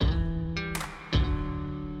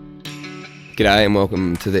G'day and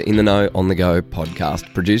welcome to the In the Know, On the Go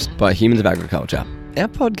podcast produced by Humans of Agriculture. Our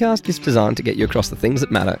podcast is designed to get you across the things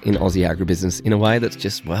that matter in Aussie agribusiness in a way that's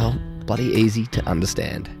just, well, bloody easy to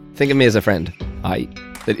understand. Think of me as a friend,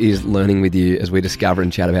 that is learning with you as we discover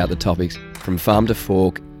and chat about the topics from farm to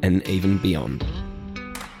fork and even beyond.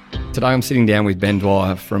 Today I'm sitting down with Ben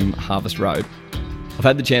Dwyer from Harvest Road. I've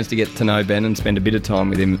had the chance to get to know Ben and spend a bit of time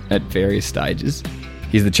with him at various stages.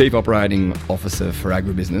 He's the Chief Operating Officer for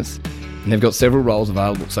Agribusiness, and they've got several roles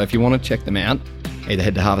available. So if you want to check them out, either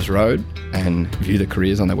head to Harvest Road and view the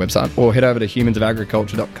careers on their website, or head over to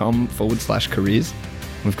humansofagriculture.com/careers.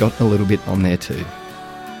 We've got a little bit on there too.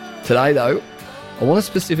 Today though, I want to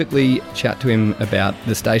specifically chat to him about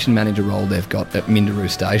the station manager role they've got at Minderoo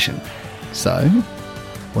Station. So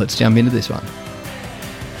let's jump into this one.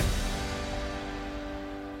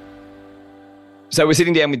 So we're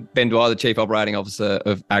sitting down with Ben Dwyer, the Chief Operating Officer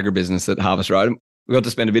of Agribusiness at Harvest Road. We got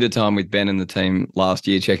to spend a bit of time with Ben and the team last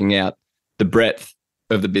year checking out the breadth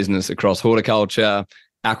of the business across horticulture,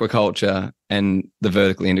 aquaculture, and the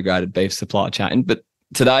vertically integrated beef supply chain. But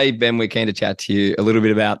today, Ben, we're keen to chat to you a little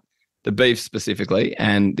bit about the beef specifically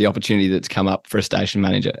and the opportunity that's come up for a station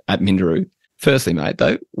manager at Minderoo. Firstly, mate,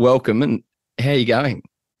 though, welcome, and how are you going?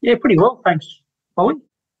 Yeah, pretty well, thanks, Ollie.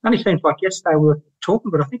 Only seems like yesterday we were talking,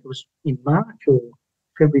 but I think it was in March or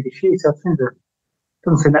February this year, so it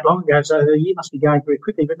doesn't seem that long ago, so the year must be going very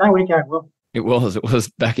quickly, but no, we're going well. It was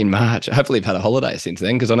back in March. Hopefully you've had a holiday since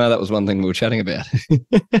then, because I know that was one thing we were chatting about.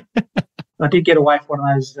 I did get away for one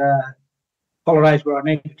of those holidays where I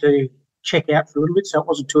needed to check out for a little bit, so it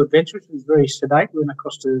wasn't too adventurous. It was very sedate. We went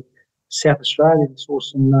across to South Australia and saw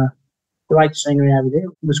some great scenery over there.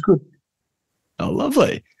 It was good. Oh,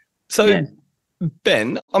 lovely. So, yeah.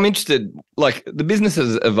 Ben, I'm interested, like the business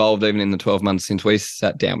has evolved even in the 12 months since we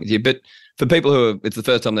sat down with you, but for people it's the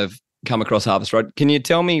first time they've come across Harvest Road, can you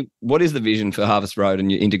tell me what is the vision for Harvest Road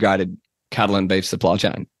and your integrated cattle and beef supply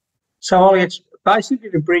chain? So, Ollie, it's basically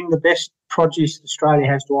to bring the best produce that Australia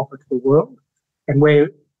has to offer to the world, and where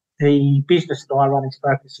the business that I run is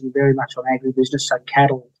focusing very much on agribusiness, so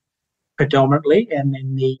cattle predominantly, and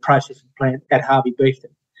then the processing plant at Harvey Beef that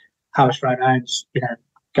Harvest Road owns,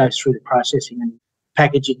 goes through the processing and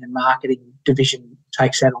packaging and marketing division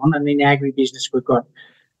takes that on. And in agribusiness, we've got,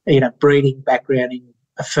 breeding background in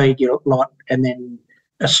a feed lot, and then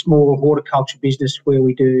a small horticulture business where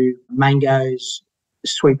we do mangoes,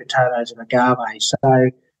 sweet potatoes and agave.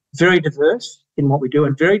 So very diverse in what we do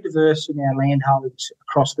and very diverse in our land holdings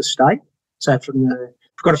across the state. So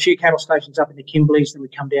we've got a few cattle stations up in the Kimberleys, then we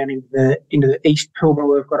come down into the East Pilbara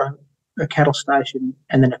where we've got a cattle station,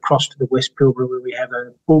 and then across to the West Pilbara where we have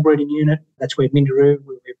a bull breeding unit. That's where Minderoo,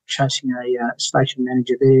 where we're chasing a station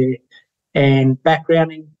manager there. And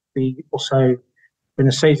backgrounding, we also, when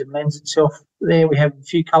the season lends itself there, we have a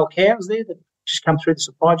few cull cows there that just come through the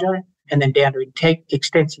supply chain, and then down to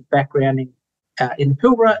extensive backgrounding in the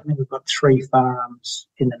Pilbara, and then we've got 3 farms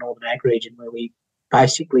in the Northern Ag region where we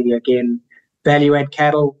basically, again, value-add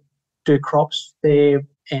cattle, do crops there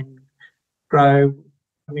and grow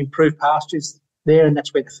improved pastures there, and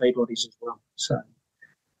that's where the feedlot is as well. So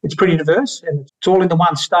it's pretty diverse, and it's all in the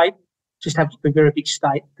one state. Just happens to be a very big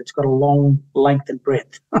state that's got a long length and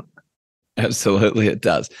breadth. Absolutely, it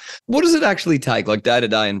does. What does it actually take, like day to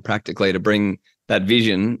day and practically, to bring that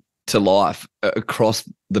vision to life across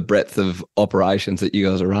the breadth of operations that you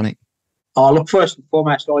guys are running? Oh, look, first and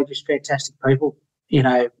foremost, just fantastic people.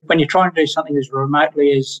 When you're trying to do something as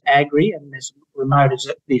remotely as agri and as remote as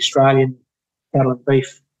the Australian cattle and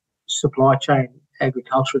beef supply chain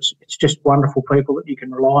agriculture, it's just wonderful people that you can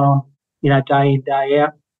rely on, day in, day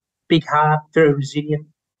out. Big heart, very resilient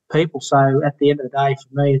people. So at the end of the day, for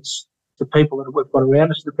me, it's the people that we've got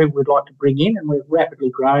around us, the people we'd like to bring in, and we're rapidly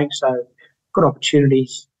growing. So got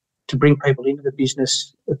opportunities to bring people into the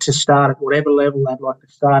business to start at whatever level they'd like to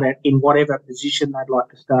start at, in whatever position they'd like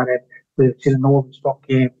to start at, whether it's in a northern stock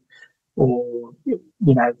camp or,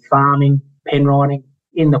 farming, pen riding,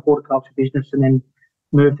 in the horticulture business, and then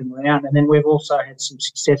move them around. And then we've also had some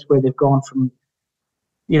success where they've gone from,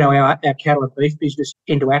 our cattle and beef business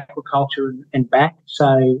into aquaculture and back.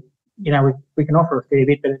 So, we can offer a fair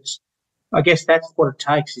bit, but I guess that's what it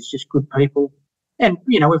takes, is just good people. And,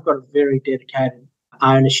 we've got a very dedicated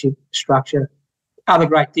ownership structure. Other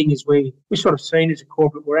great thing is we're sort of seen as a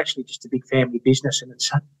corporate, we're actually just a big family business, and it's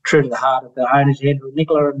true to the heart of the owners, Andrew and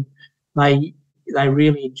Nicola, and they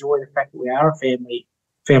really enjoy the fact that we are a family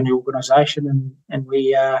organisation, and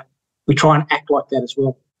we try and act like that as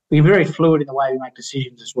well. We're very fluid in the way we make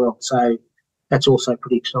decisions as well, so that's also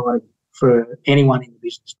pretty exciting for anyone in the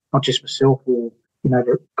business, not just myself or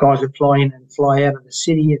the guys that fly in and fly out of the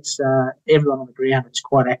city. It's everyone on the ground. It's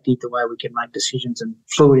quite active the way we can make decisions and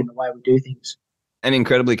fluid in the way we do things. And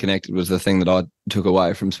incredibly connected was the thing that I took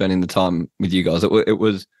away from spending the time with you guys. It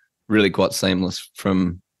was really quite seamless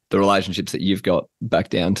from the relationships that you've got back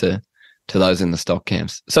down to those in the stock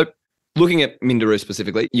camps. So looking at Minderoo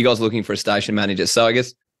specifically, you guys are looking for a station manager. So I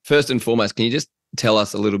guess first and foremost, can you just tell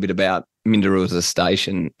us a little bit about Minderoo as a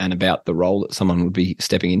station and about the role that someone would be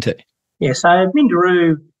stepping into? Yeah, so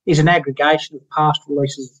Minderoo is an aggregation of pastoral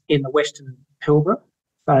leases in the Western Pilbara.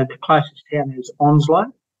 So the closest town is Onslow.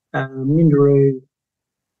 Minderoo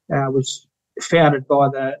was founded by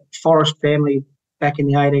the Forrest family back in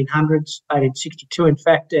the 1800s, 1862 in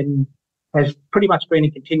fact, and has pretty much been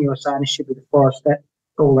in continuous ownership of the Forrest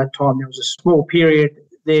all that time. There was a small period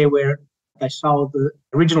there where they sold the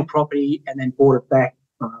original property and then bought it back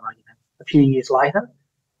a few years later.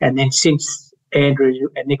 And then since Andrew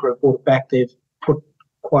and Nicola bought it back, they've put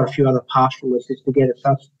quite a few other pastoral leases together.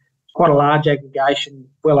 So it's quite a large aggregation,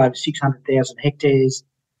 well over 600,000 hectares,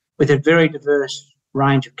 with a very diverse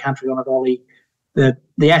range of country on it, Ollie.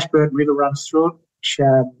 The Ashburton River runs through it, which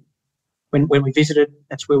when we visited,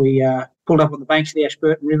 that's where we pulled up on the banks of the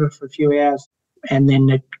Ashburton River for a few hours, and then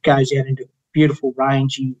it goes out into beautiful,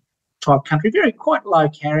 rangy type country, very quite low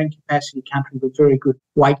carrying capacity country, but very good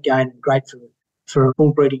weight gain and great for a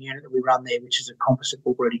bull breeding unit that we run there, which is a composite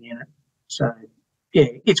bull breeding unit. So, yeah,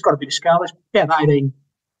 it's got a bit of scale. There's about 18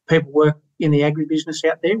 people work in the agribusiness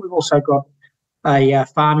out there. We've also got a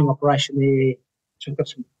farming operation there. So we've got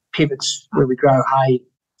some pivots where we grow hay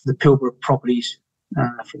for the Pilbara properties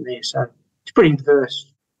from there. So it's pretty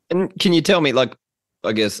diverse. And can you tell me, like,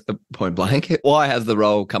 I guess, point blank, why has the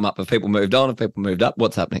role come up? Have people moved on? Have people moved up?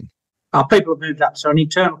 What's happening? People have moved up. So an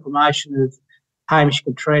internal promotion of Hamish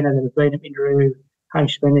and Katrina that have been at Minderoo.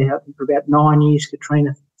 Hamish has been there for about 9 years,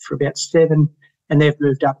 Katrina for about 7, and they've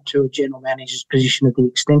moved up to a general manager's position of the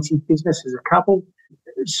extensive business as a couple.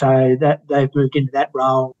 So that they've moved into that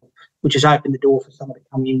role, which has opened the door for someone to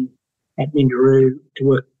come in at Minderoo to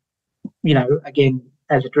work, again,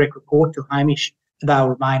 as a direct report to Hamish. They'll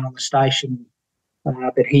remain on the station,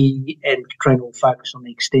 but he and Katrina will focus on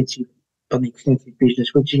the extensive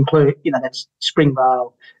business, which include, that's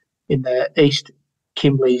Springvale in the east,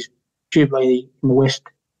 Kimberley's Jubilee in the west,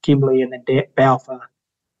 Kimberley, and then Balfour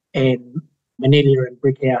and Manila and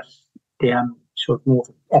Brickhouse down sort of north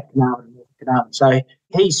of Carnarvon and north of Carnarvon. So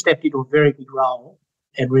he stepped into a very big role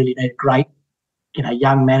and really need a great,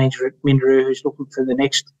 young manager at Minderoo who's looking for the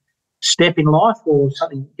next step in life or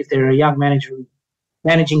something. If they're a young manager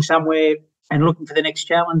managing somewhere and looking for the next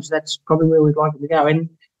challenge, that's probably where we'd like them to go. And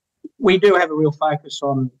we do have a real focus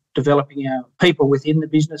on developing our people within the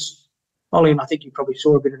business, Ollie, and I think you probably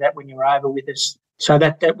saw a bit of that when you were over with us. So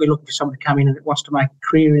that we're looking for someone to come in and that wants to make a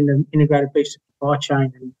career in the integrated beef supply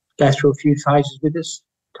chain and go through a few phases with us,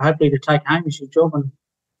 to hopefully to take Hamish's job. And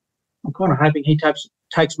I'm kind of hoping he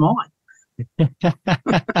takes mine.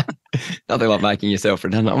 Nothing like making yourself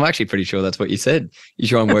redundant. I'm actually pretty sure that's what you said. You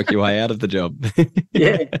try and work your way out of the job.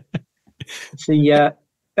 Yeah. See,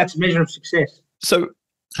 that's a measure of success. So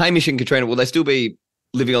Hamish and Katrina, will they still be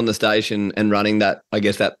living on the station and running that, I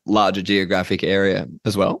guess, that larger geographic area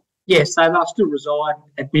as well? Yes, so they'll still reside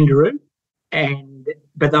at Minderoo,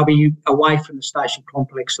 but they'll be away from the station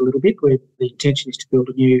complex a little bit, where the intention is to build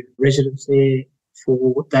a new residence there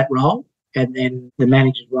for that role, and then the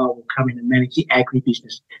manager's role will come in and manage the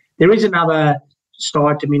agribusiness. There is another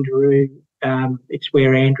side to Minderoo. It's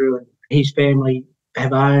where Andrew and his family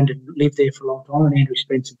have owned and lived there for a long time, and Andrew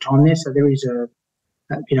spent some time there. So there is a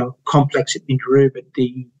complex at Minderoo, but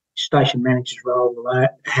the station manager's role will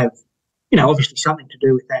have, obviously something to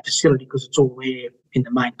do with that facility because it's all there in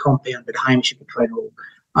the main compound, but Hamish and Katrina will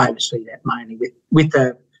oversee that mainly with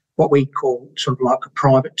what we call sort of like a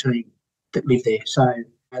private team that live there. So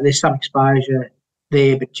there's some exposure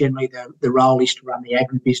there, but generally the role is to run the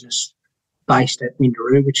agribusiness based at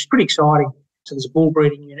Minderoo, which is pretty exciting. So there's a bull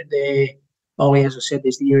breeding unit there. Ollie, as I said,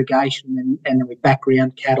 there's the irrigation and then we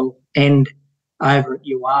background cattle, and over at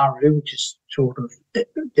Uaru, which is sort of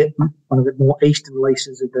one of the more eastern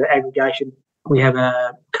leases of the aggregation, we have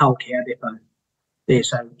a cull cow depot there.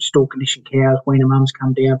 So store conditioned cows, weaner mums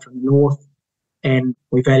come down from the north, and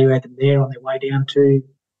we value add them there on their way down to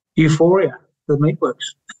Euphoria, the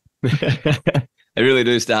meatworks. They really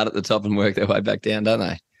do start at the top and work their way back down, don't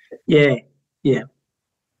they? Yeah. If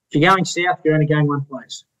you're going south, you're only going one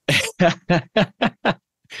place.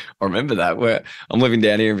 I remember that. Where I'm living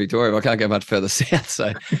down here in Victoria, I can't go much further south.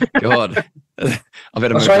 So, God, I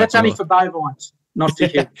better move. Sorry, that's only for bovines, not for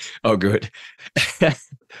you. Oh, good.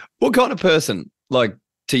 What kind of person, like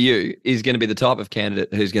to you, is going to be the type of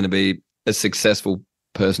candidate who's going to be a successful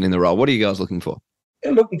person in the role? What are you guys looking for?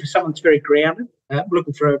 Looking for someone that's very grounded,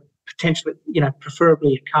 looking for a potentially,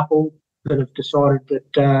 preferably a couple that have decided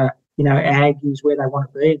that, ag is where they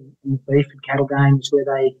want to be, and the beef and cattle game is where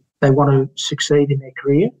they want to succeed in their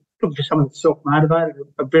career. Looking for someone that's self-motivated,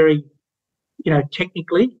 a very,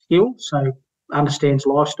 technically skilled, so understands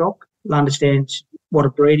livestock, understands what a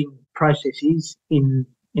breeding process is in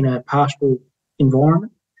a pastoral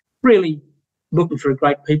environment. Really looking for a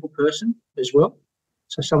great people person as well.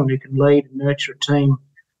 So someone who can lead and nurture a team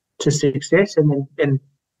to success, and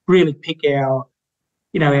really pick our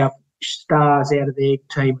stars out of their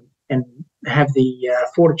team and have the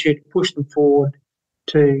fortitude to push them forward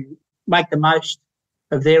to make the most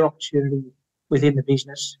of their opportunity within the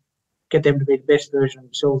business, get them to be the best version of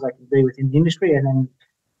themselves they can be within the industry, and then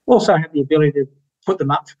also have the ability to put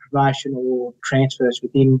them up for promotion or transfers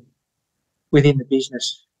within the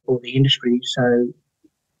business or the industry. So,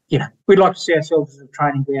 we'd like to see ourselves as a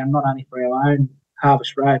training ground, not only for our own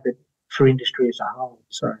Harvest Road, but for industry as a whole.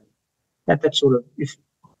 So that's sort of, if,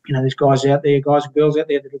 there's guys out there, guys and girls out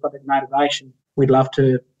there that have got that motivation, we'd love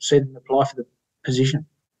to see them apply for the position.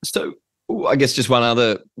 So I guess just one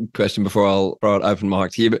other question before I'll throw it open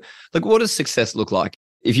mic to you, but what does success look like?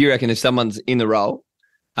 If you reckon if someone's in the role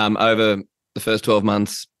over the first 12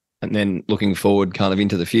 months and then looking forward kind of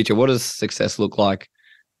into the future, what does success look like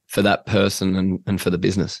for that person and for the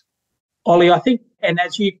business? Ollie, I think, and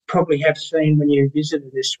as you probably have seen when you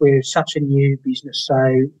visited us, we're such a new business.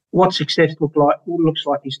 So what success looks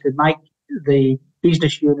like is to make the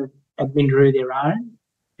business unit at Minderoo their own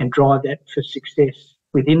and drive that for success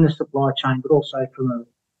within the supply chain, but also from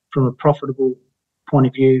a profitable point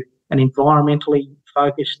of view, an environmentally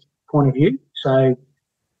focused point of view. So,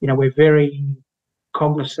 we're very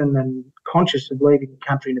cognizant and conscious of leaving the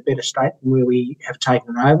country in a better state than where we have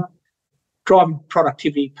taken it over. Driving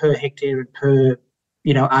productivity per hectare and per,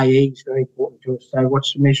 AE is very important to us. So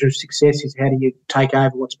what's the measure of success is how do you take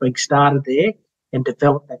over what's being started there and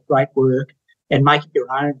develop that great work and make it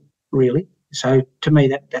your own, really. So to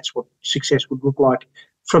me, that's what success would look like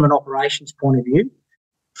from an operations point of view.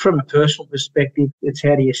 From a personal perspective, it's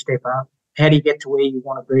how do you step up? How do you get to where you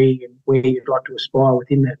want to be and where you'd like to aspire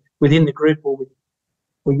within the group, or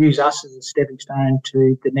use us as a stepping stone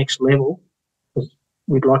to the next level? Because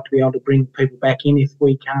we'd like to be able to bring people back in if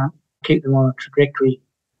we can't, keep them on a trajectory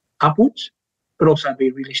upwards, but also be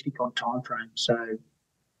realistic on time frames. So,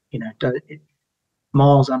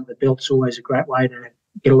 miles under the belt's always a great way to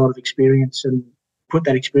get a lot of experience and put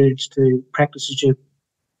that experience to practice as you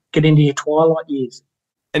get into your twilight years.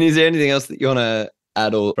 And is there anything else that you want to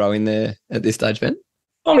add or throw in there at this stage, Ben?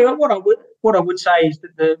 What I would say is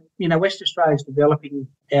that West Australia is developing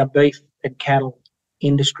our beef and cattle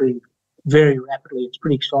industry very rapidly. It's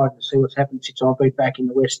pretty exciting to see what's happened since I've been back in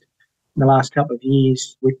the West in the last couple of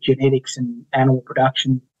years with genetics and animal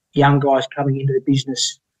production, young guys coming into the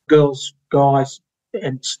business, girls, guys,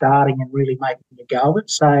 and starting and really making a go of it.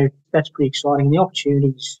 So that's pretty exciting. The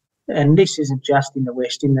opportunities, and this isn't just in the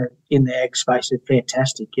West, in the ag space, are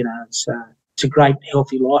fantastic. It's a great,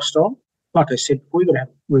 healthy lifestyle. Like I said, we've got to have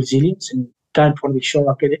resilience and don't want to be shy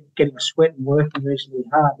of getting a sweat and working reasonably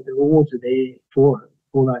hard, but the rewards are there for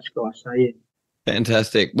those guys. So, yeah.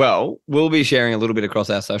 Fantastic. Well, we'll be sharing a little bit across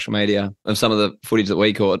our social media of some of the footage that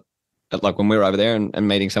we caught, like when we were over there and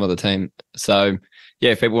meeting some of the team. So,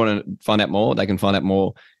 yeah, if people want to find out more, they can find out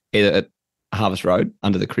more either at Harvest Road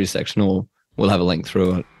under the career section, or we'll have a link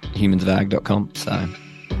through at humansofag.com. So,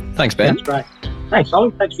 thanks, Ben. That's great. Thanks,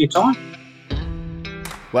 Ollie. Thanks for your time.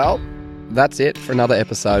 Well, that's it for another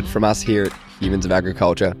episode from us here at Humans of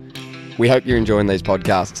Agriculture. We hope you're enjoying these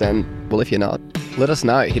podcasts, and, well, if you're not, let us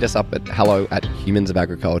know. Hit us up at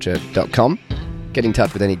hello@humansofagriculture.com. Get in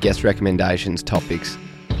touch with any guest recommendations, topics,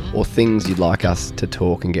 or things you'd like us to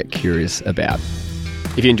talk and get curious about.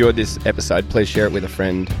 If you enjoyed this episode, please share it with a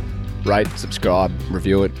friend. Rate, subscribe,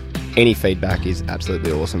 review it. Any feedback is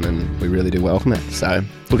absolutely awesome, and we really do welcome it. So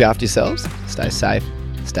look after yourselves, stay safe,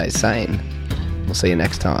 stay sane. We'll see you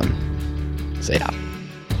next time. See ya.